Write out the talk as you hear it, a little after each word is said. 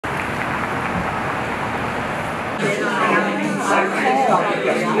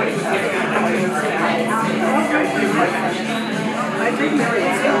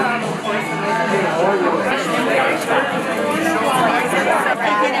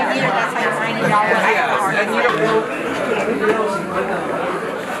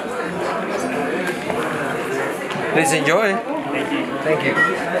Please enjoy. Thank you.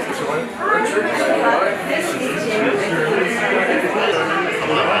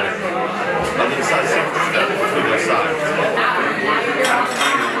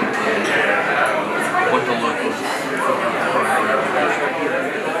 What the look was.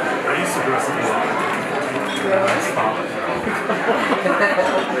 I used to dress up a lot. I stopped.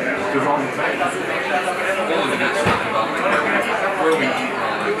 Because all the time. Where we eat.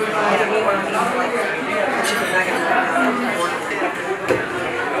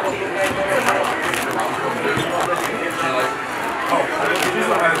 Oh, she's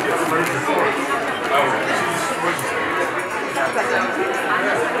not going to get flirted before. Oh,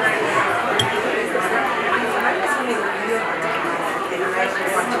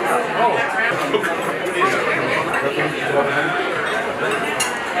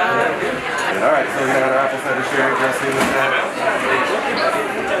 Alright, so we got our apple cider sherry dressing with that.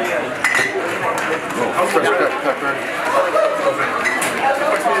 Oh, fresh cut pepper.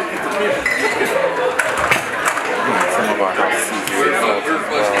 Some of our house seafood salt as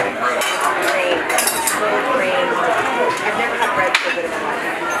well. I've never had bread so good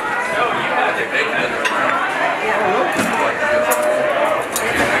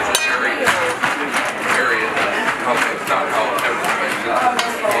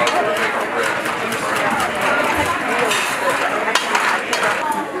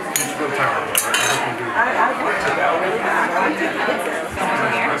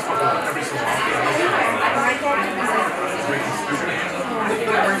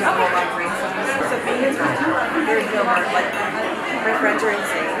in my life. My friends are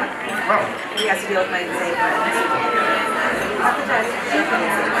insane. He has to deal with my insane friends.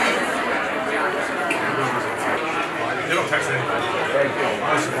 They don't text anybody.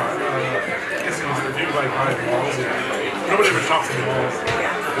 If you like buy the malls, nobody ever talks in the malls.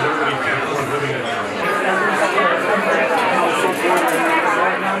 Everybody can't afford living in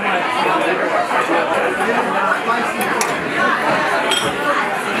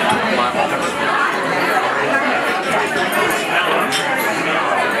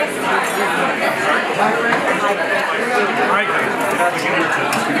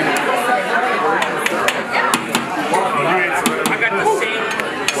I got the same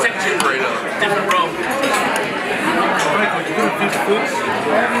section right up, different row.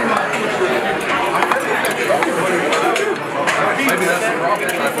 Maybe that's the problem.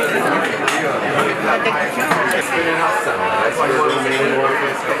 Spinning out sound. That's why you're doing the work.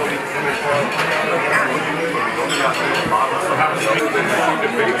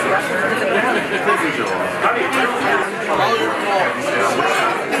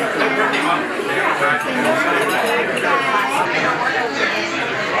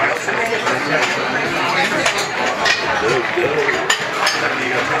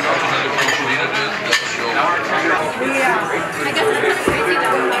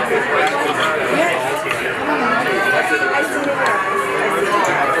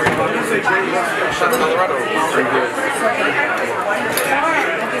 Colorado. Pretty good.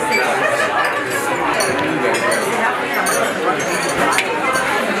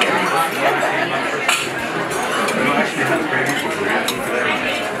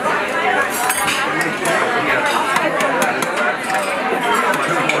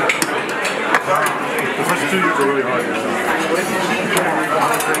 The first 2 years are really hard.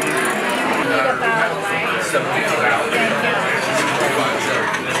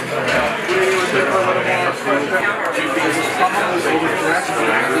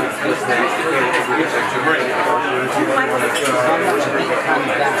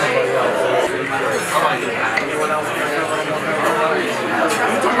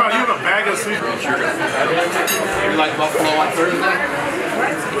 Talk about you have a bag of sweet. You like buffalo on Thursday?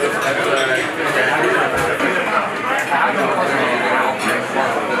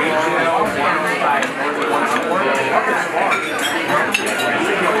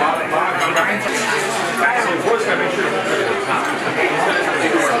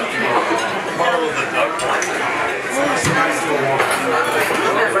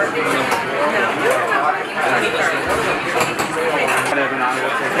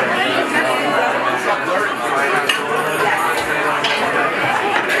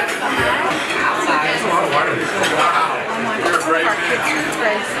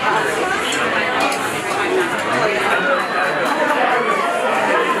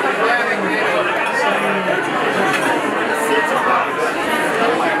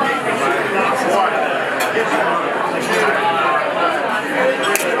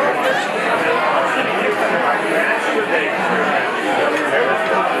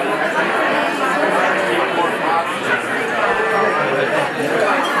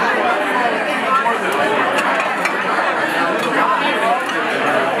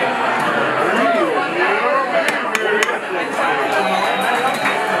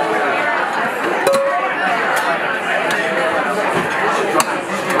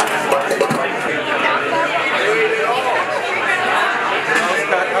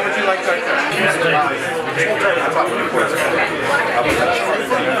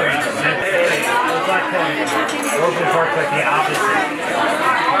 Local Park's like the opposite.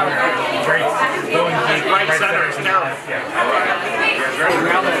 Very going deep. Right center is terrible.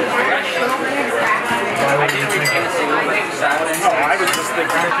 Why would you think it? Oh, I was just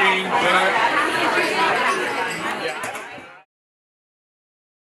thinking.